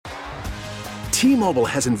T-Mobile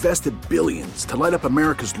has invested billions to light up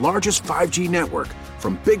America's largest 5G network,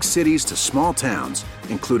 from big cities to small towns,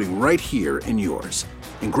 including right here in yours.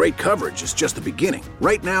 And great coverage is just the beginning.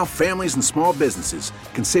 Right now, families and small businesses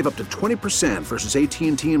can save up to 20% versus AT&T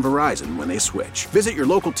and Verizon when they switch. Visit your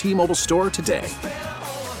local T-Mobile store today.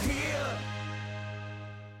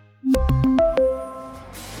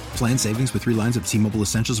 Plan savings with 3 lines of T-Mobile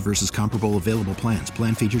Essentials versus comparable available plans.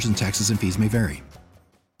 Plan features and taxes and fees may vary.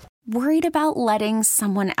 Worried about letting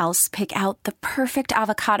someone else pick out the perfect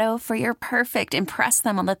avocado for your perfect impress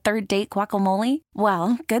them on the third date guacamole?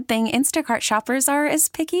 Well, good thing Instacart shoppers are as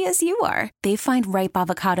picky as you are. They find ripe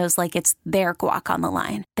avocados like it's their guac on the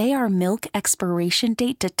line. They are milk expiration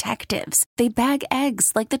date detectives. They bag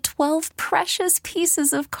eggs like the 12 precious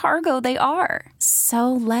pieces of cargo they are.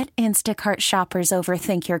 So let Instacart shoppers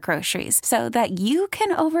overthink your groceries so that you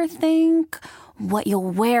can overthink what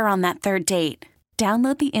you'll wear on that third date.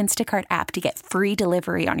 Download the Instacart app to get free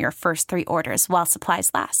delivery on your first 3 orders while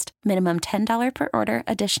supplies last. Minimum $10 per order.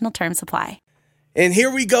 Additional terms apply. And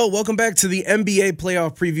here we go. Welcome back to the NBA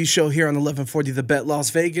playoff preview show here on 1140 The Bet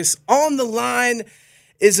Las Vegas. On the line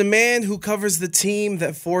is a man who covers the team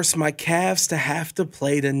that forced my Cavs to have to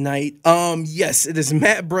play tonight. Yes, it is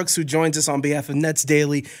Matt Brooks who joins us on behalf of Nets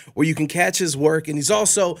Daily, where you can catch his work. And he's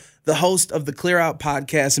also the host of the Clear Out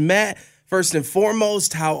podcast. Matt, first and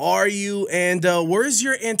foremost, how are you? And where's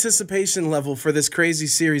your anticipation level for this crazy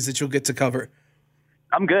series that you'll get to cover?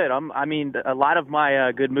 I'm good. A lot of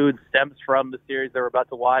my good mood stems from the series that we're about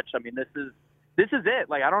to watch. I mean, this is it.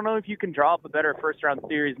 Like, I don't know if you can draw up a better first round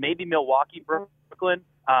series. Maybe Milwaukee, Brooklyn,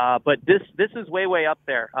 but this is way up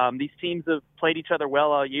there. These teams have played each other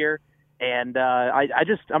well all year. And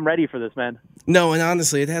I'm ready for this, man. No, and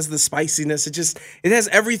honestly, it has the spiciness. It has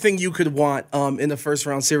everything you could want in the first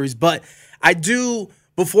round series. But I do,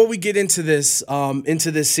 before we get into this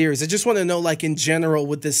series, I just want to know, like, in general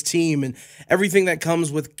with this team and everything that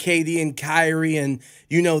comes with KD and Kyrie and,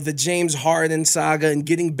 you know, the James Harden saga and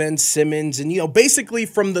getting Ben Simmons and, you know, basically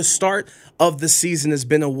from the start of the season has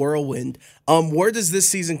been a whirlwind. Where does this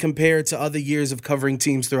season compare to other years of covering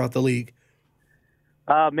teams throughout the league?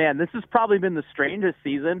 Man, this has probably been the strangest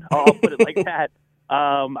season. I'll put it like that.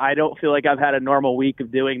 I don't feel like I've had a normal week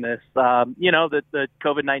of doing this. The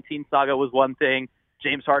COVID-19 saga was one thing.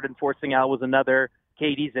 James Harden forcing out was another.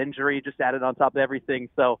 KD's injury just added on top of everything.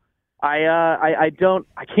 So I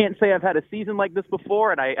can't say I've had a season like this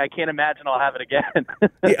before, and I can't imagine I'll have it again.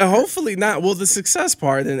 Yeah, hopefully not. Well, the success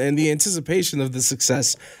part and the anticipation of the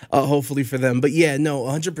success, hopefully for them. But yeah, no,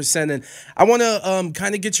 100%. And I want to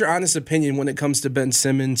kind of get your honest opinion when it comes to Ben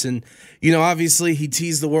Simmons. And, you know, obviously he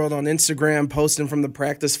teased the world on Instagram, posting from the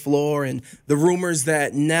practice floor, and the rumors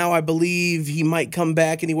that now I believe he might come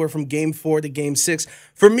back anywhere from Game 4 to Game 6.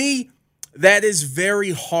 For me, that is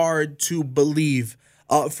very hard to believe.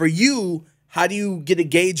 For you, how do you get a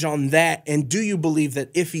gauge on that? And do you believe that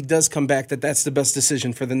if he does come back, that that's the best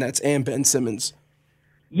decision for the Nets and Ben Simmons?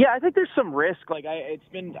 Yeah, I think there's some risk. Like I've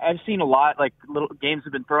seen a lot. Like little games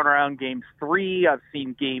have been thrown around. Game 3, I've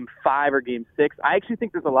seen Game 5 or Game 6. I actually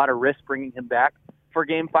think there's a lot of risk bringing him back for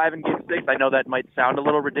Game 5 and Game 6. I know that might sound a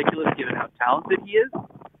little ridiculous given how talented he is,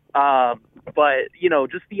 but you know,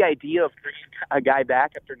 just the idea of bringing a guy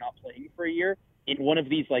back after not playing for a year in one of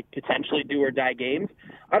these, like, potentially do or die games,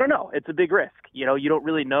 I don't know. It's a big risk. You know, you don't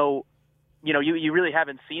really know, you know, you really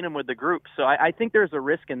haven't seen him with the group. So I think there's a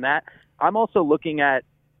risk in that. I'm also looking at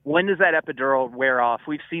when does that epidural wear off?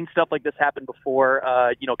 We've seen stuff like this happen before.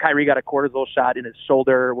 Kyrie got a cortisol shot in his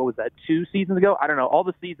shoulder. What was that, 2 seasons ago? I don't know. All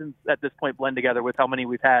the seasons at this point blend together with how many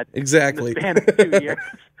we've had. Exactly. In the span of 2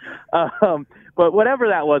 years. But whatever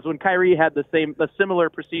that was, when Kyrie had a similar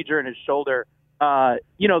procedure in his shoulder,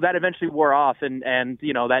 that eventually wore off and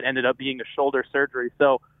that ended up being a shoulder surgery.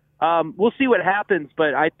 So we'll see what happens.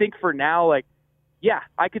 But I think for now, like, yeah,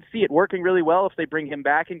 I could see it working really well if they bring him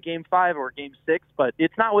back in Game 5 or Game 6, but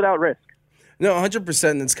it's not without risk. No,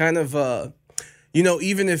 100%. It's kind of,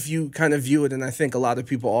 even if you kind of view it, and I think a lot of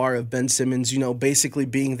people are, of Ben Simmons, basically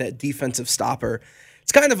being that defensive stopper.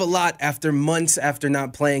 It's kind of a lot after months after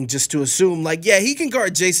not playing just to assume, like, yeah, he can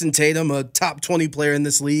guard Jason Tatum, a top 20 player in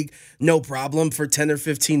this league, no problem, for 10 or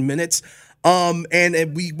 15 minutes.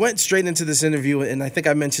 And we went straight into this interview, and I think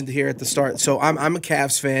I mentioned here at the start. So I'm a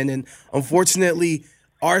Cavs fan, and unfortunately,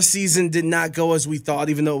 our season did not go as we thought,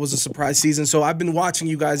 even though it was a surprise season. So I've been watching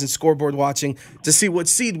you guys and scoreboard watching to see what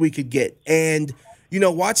seed we could get. And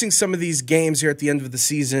watching some of these games here at the end of the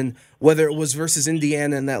season, whether it was versus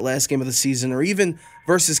Indiana in that last game of the season or even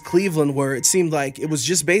versus Cleveland, where it seemed like it was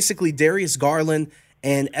just basically Darius Garland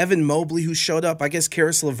and Evan Mobley who showed up. I guess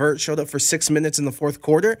Karis LeVert showed up for 6 minutes in the fourth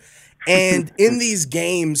quarter. And in these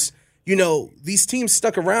games, these teams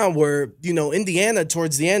stuck around where, Indiana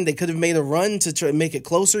towards the end, they could have made a run to try to make it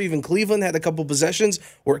closer. Even Cleveland had a couple possessions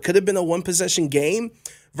where it could have been a one-possession game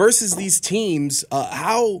versus these teams.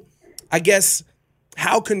 How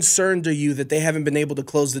concerned are you that they haven't been able to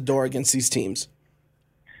close the door against these teams?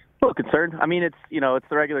 Well, concerned. I mean, it's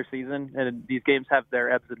the regular season, and these games have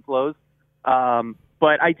their ebbs and flows.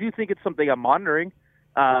 But I do think it's something I'm monitoring.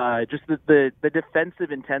 Just the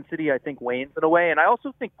defensive intensity, I think, wanes in a way. And I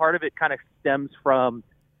also think part of it kind of stems from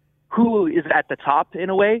who is at the top in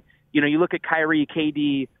a way. You look at Kyrie,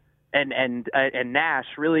 KD, and Nash,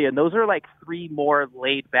 really, and those are like three more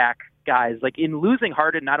laid-back guys. Like in losing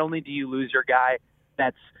Harden, not only do you lose your guy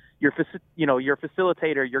that's your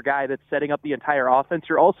facilitator, your guy that's setting up the entire offense,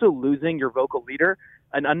 you're also losing your vocal leader.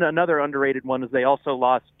 And another underrated one is they also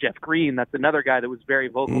lost Jeff Green. That's another guy that was very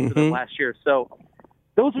vocal for them last year. So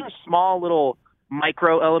those are small little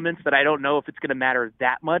micro elements that I don't know if it's going to matter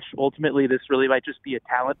that much. Ultimately, this really might just be a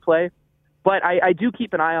talent play. But I do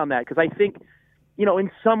keep an eye on that because I think,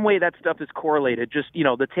 in some way that stuff is correlated. Just,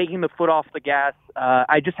 the taking the foot off the gas.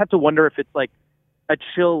 I just have to wonder if it's like a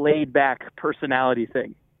chill, laid-back personality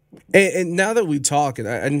thing. And now that we talk, and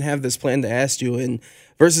I didn't have this plan to ask you, and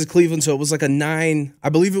versus Cleveland, so it was like I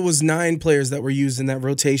believe it was 9 players that were used in that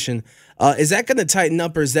rotation. Is that going to tighten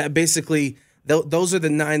up, or is that basically those are the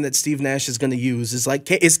 9 that Steve Nash is going to use? Is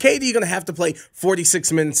KD going to have to play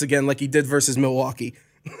 46 minutes again like he did versus Milwaukee?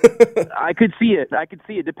 I could see it.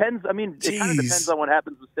 Depends. I mean, it kind of depends on what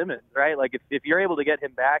happens with Simmons, right? Like if you're able to get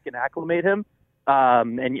him back and acclimate him,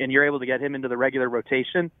 and you're able to get him into the regular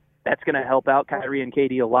rotation, that's going to help out Kyrie and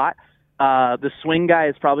KD a lot. The swing guy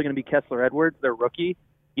is probably going to be Kessler Edwards, their rookie.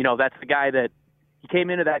 That's the guy that he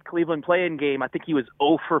came into that Cleveland play-in game. I think he was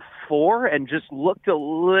 0 for 4 and just looked a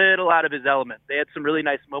little out of his element. They had some really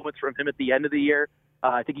nice moments from him at the end of the year.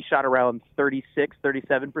 I think he shot around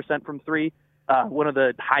 37% from 3. One of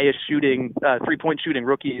the highest shooting, 3-point shooting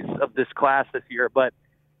rookies of this class this year. But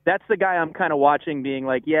that's the guy I'm kind of watching being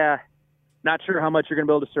like, yeah, not sure how much you're going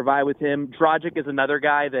to be able to survive with him. Dragic is another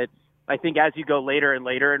guy that I think as you go later and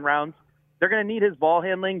later in rounds, they're going to need his ball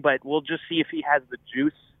handling, but we'll just see if he has the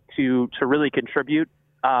juice to really contribute,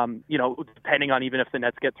 depending on even if the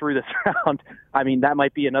Nets get through this round. I mean, that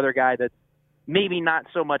might be another guy that's maybe not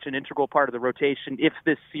so much an integral part of the rotation if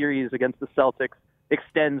this series against the Celtics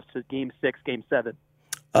extends to Game 6, Game 7.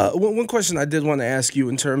 One question I did want to ask you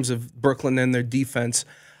in terms of Brooklyn and their defense.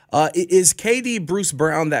 Is KD, Bruce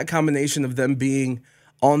Brown, that combination of them being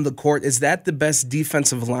on the court, is that the best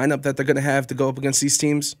defensive lineup that they're going to have to go up against these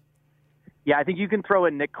teams? Yeah, I think you can throw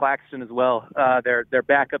in Nick Claxton as well, their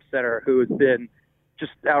backup center, who has been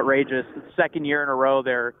just outrageous. The second year in a row,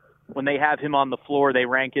 when they have him on the floor, they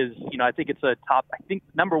rank as, I think it's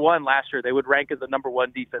number 1 last year. They would rank as the number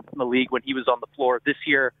 1 defense in the league when he was on the floor. This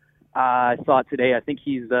year, I saw it today, I think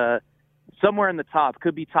he's somewhere in the top,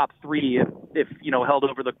 could be top 3 if held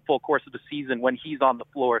over the full course of the season when he's on the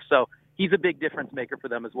floor. So he's a big difference maker for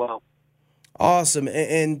them as well. Awesome.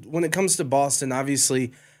 And when it comes to Boston,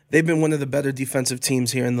 obviously they've been one of the better defensive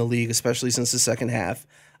teams here in the league, especially since the second half.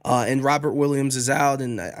 And Robert Williams is out,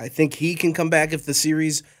 and I think he can come back if the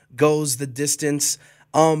series goes the distance.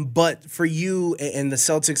 But for you and the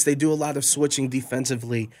Celtics, they do a lot of switching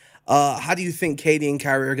defensively. How do you think KD and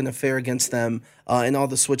Kyrie are going to fare against them and all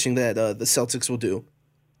the switching that the Celtics will do?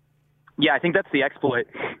 Yeah, I think that's the exploit.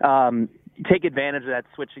 Take advantage of that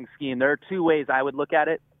switching scheme. There are 2 ways I would look at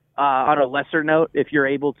it. On a lesser note, if you're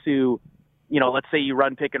able to, let's say you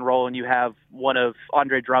run pick and roll and you have one of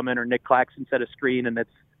Andre Drummond or Nick Claxton set a screen, and that's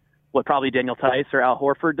probably Daniel Tice or Al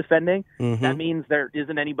Horford defending. Mm-hmm. That means there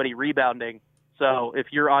isn't anybody rebounding. So if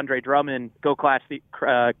you're Andre Drummond, go crash the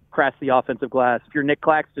offensive glass. If you're Nick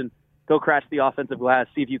Claxton, go crash the offensive glass.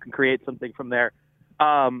 See if you can create something from there.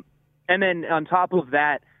 And then on top of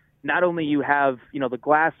that, not only you have the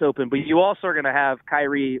glass open, but you also are going to have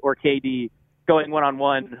Kyrie or KD going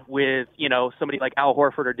one-on-one with somebody like Al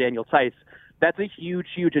Horford or Daniel Tice. That's a huge,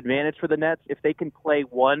 huge advantage for the Nets. If they can play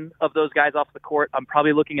one of those guys off the court, I'm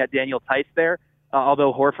probably looking at Daniel Tice there,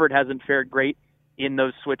 although Horford hasn't fared great in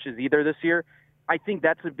those switches either this year. I think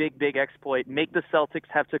that's a big, big exploit. Make the Celtics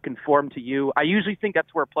have to conform to you. I usually think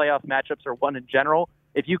that's where playoff matchups are won in general.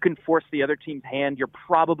 If you can force the other team's hand, you're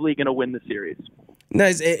probably going to win the series.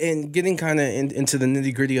 Nice. And getting kind of into the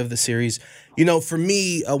nitty-gritty of the series, for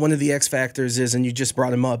me, one of the X factors is, and you just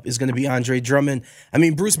brought him up, is going to be Andre Drummond. I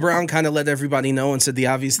mean, Bruce Brown kind of let everybody know and said the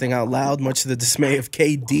obvious thing out loud, much to the dismay of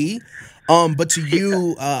KD. But to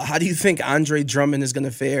you, how do you think Andre Drummond is going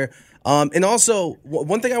to fare? And also,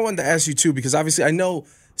 one thing I wanted to ask you, too, because obviously I know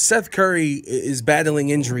Seth Curry is battling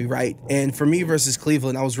injury, right? And for me versus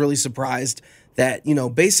Cleveland, I was really surprised that,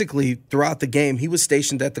 basically throughout the game, he was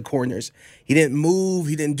stationed at the corners. He didn't move.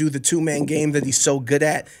 He didn't do the two-man game that he's so good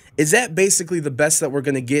at. Is that basically the best that we're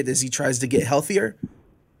going to get as he tries to get healthier?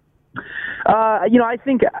 I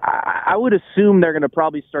think I would assume they're going to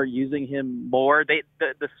probably start using him more.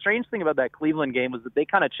 The strange thing about that Cleveland game was that they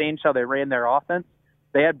kind of changed how they ran their offense.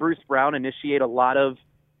 They had Bruce Brown initiate a lot of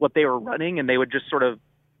what they were running, and they would just sort of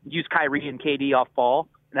use Kyrie and KD off ball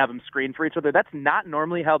and have them screen for each other. That's not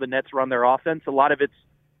normally how the Nets run their offense. A lot of it's,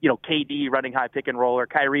 KD running high pick and roll or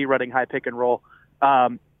Kyrie running high pick and roll.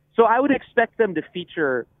 So I would expect them to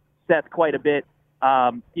feature Seth quite a bit.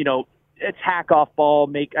 Attack off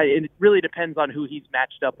ball, it really depends on who he's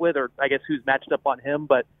matched up with, or I guess who's matched up on him.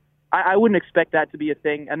 But I wouldn't expect that to be a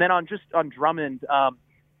thing. And then on Drummond,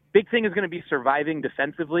 big thing is going to be surviving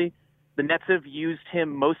defensively. The Nets have used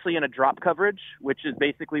him mostly in a drop coverage, which is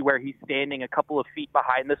basically where he's standing a couple of feet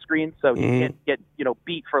behind the screen, so he can't get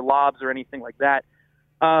beat for lobs or anything like that.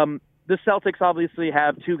 The Celtics obviously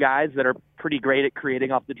have two guys that are pretty great at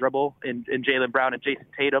creating off the dribble in Jaylen Brown and Jason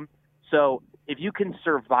Tatum. So if you can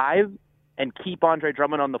survive and keep Andre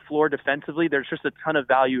Drummond on the floor defensively, there's just a ton of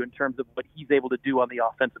value in terms of what he's able to do on the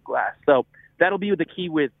offensive glass. So that'll be the key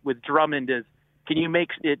with Drummond is, can you make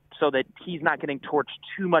it so that he's not getting torched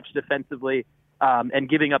too much defensively and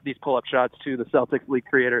giving up these pull-up shots to the Celtics league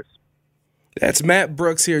creators? That's Matt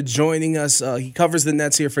Brooks here joining us. He covers the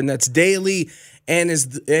Nets here for Nets Daily and his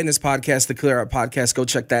podcast, the Clear Out Podcast. Go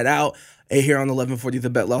check that out here on 1140 The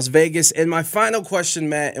Bet Las Vegas. And my final question,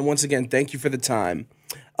 Matt, and once again, thank you for the time.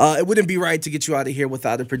 It wouldn't be right to get you out of here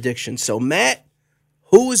without a prediction. So, Matt,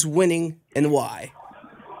 who is winning and why?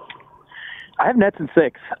 I have Nets in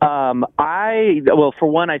 6.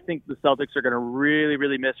 For one, I think the Celtics are going to really,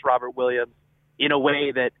 really miss Robert Williams in a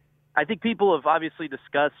way that I think people have obviously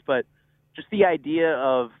discussed, but just the idea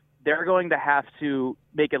of they're going to have to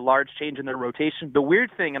make a large change in their rotation. The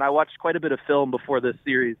weird thing, and I watched quite a bit of film before this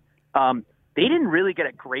series, they didn't really get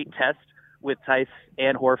a great test with Tice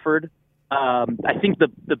and Horford. I think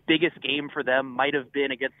the biggest game for them might have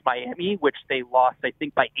been against Miami, which they lost, I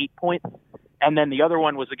think, by 8 points. And then the other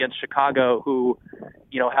one was against Chicago, who,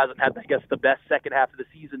 hasn't had, I guess, the best second half of the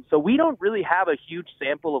season. So we don't really have a huge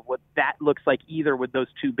sample of what that looks like either with those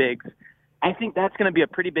two bigs. I think that's going to be a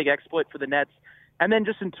pretty big exploit for the Nets. And then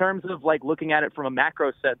just in terms of looking at it from a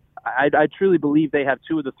macro sense, I truly believe they have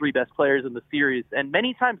two of the three best players in the series. And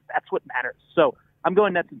many times that's what matters. So I'm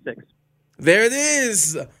going Nets in 6. There it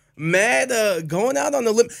is. Matt, going out on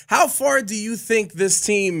the limb. How far do you think this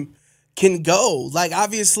team can go?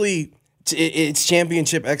 Obviously, it's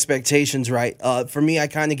championship expectations, right? For me, I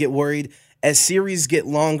kind of get worried as series get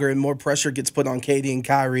longer and more pressure gets put on KD and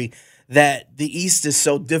Kyrie that the East is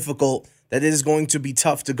so difficult that it is going to be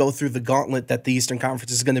tough to go through the gauntlet that the Eastern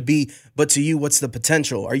Conference is going to be. But to you, what's the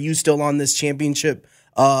potential? Are you still on this championship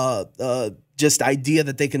just idea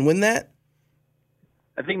that they can win that?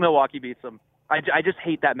 I think Milwaukee beats them. I just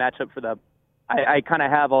hate that matchup for them. I kind of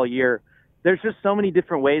have all year. There's just so many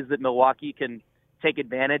different ways that Milwaukee can take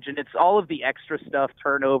advantage, and it's all of the extra stuff,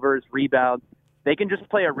 turnovers, rebounds. They can just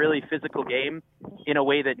play a really physical game in a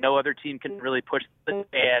way that no other team can really push them,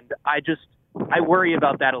 and I worry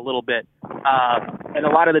about that a little bit. And a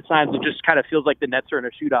lot of the times it just kind of feels like the Nets are in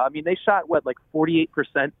a shootout. I mean, they shot, 48%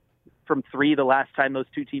 from three the last time those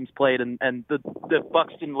two teams played, and the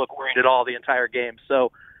Bucks didn't look worried at all the entire game.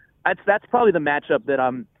 So that's probably the matchup that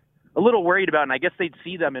I'm a little worried about, and I guess they'd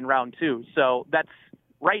see them in round 2. So that's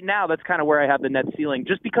kind of where I have the Nets ceiling,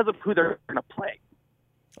 just because of who they're going to play.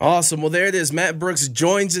 Awesome. Well, there it is. Matt Brooks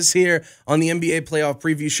joins us here on the NBA Playoff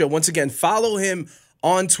Preview Show. Once again, follow him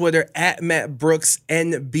on Twitter at Matt Brooks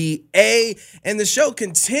NBA. And the show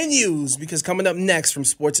continues because coming up next from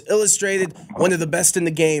Sports Illustrated, one of the best in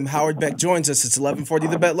the game, Howard Beck joins us. It's 1140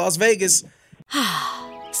 The Bet Las Vegas.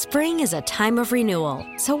 Spring is a time of renewal,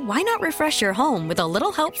 so why not refresh your home with a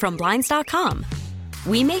little help from Blinds.com?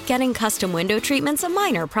 We make getting custom window treatments a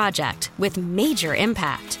minor project with major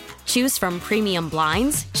impact. Choose from premium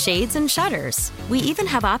blinds, shades, and shutters. We even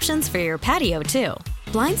have options for your patio, too.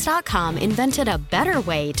 Blinds.com invented a better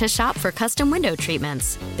way to shop for custom window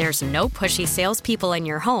treatments. There's no pushy salespeople in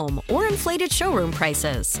your home or inflated showroom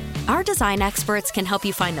prices. Our design experts can help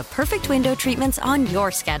you find the perfect window treatments on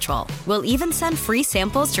your schedule. We'll even send free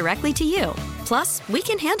samples directly to you. Plus, we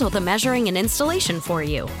can handle the measuring and installation for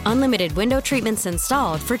you. Unlimited window treatments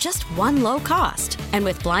installed for just one low cost. And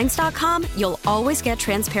with Blinds.com, you'll always get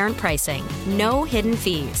transparent pricing. No hidden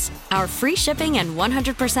fees. Our free shipping and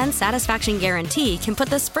 100% satisfaction guarantee can put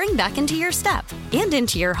the spring back into your step and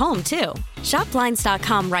into your home, too. Shop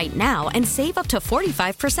Blinds.com right now and save up to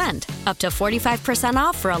 45%. Up to 45%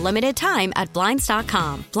 off for a limited time at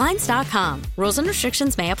Blinds.com. Blinds.com. Rules and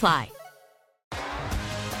restrictions may apply.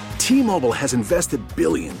 T-Mobile has invested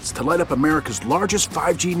billions to light up America's largest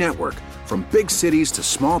 5G network, from big cities to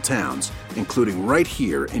small towns, including right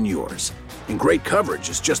here in yours. And great coverage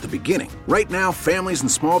is just the beginning. Right now, families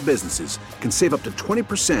and small businesses can save up to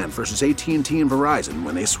 20% versus AT&T and Verizon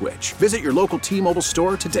when they switch. Visit your local T-Mobile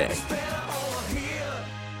store today.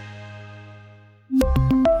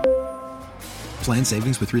 Plan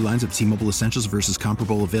savings with 3 lines of T-Mobile Essentials versus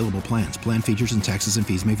comparable available plans. Plan features and taxes and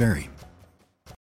fees may vary.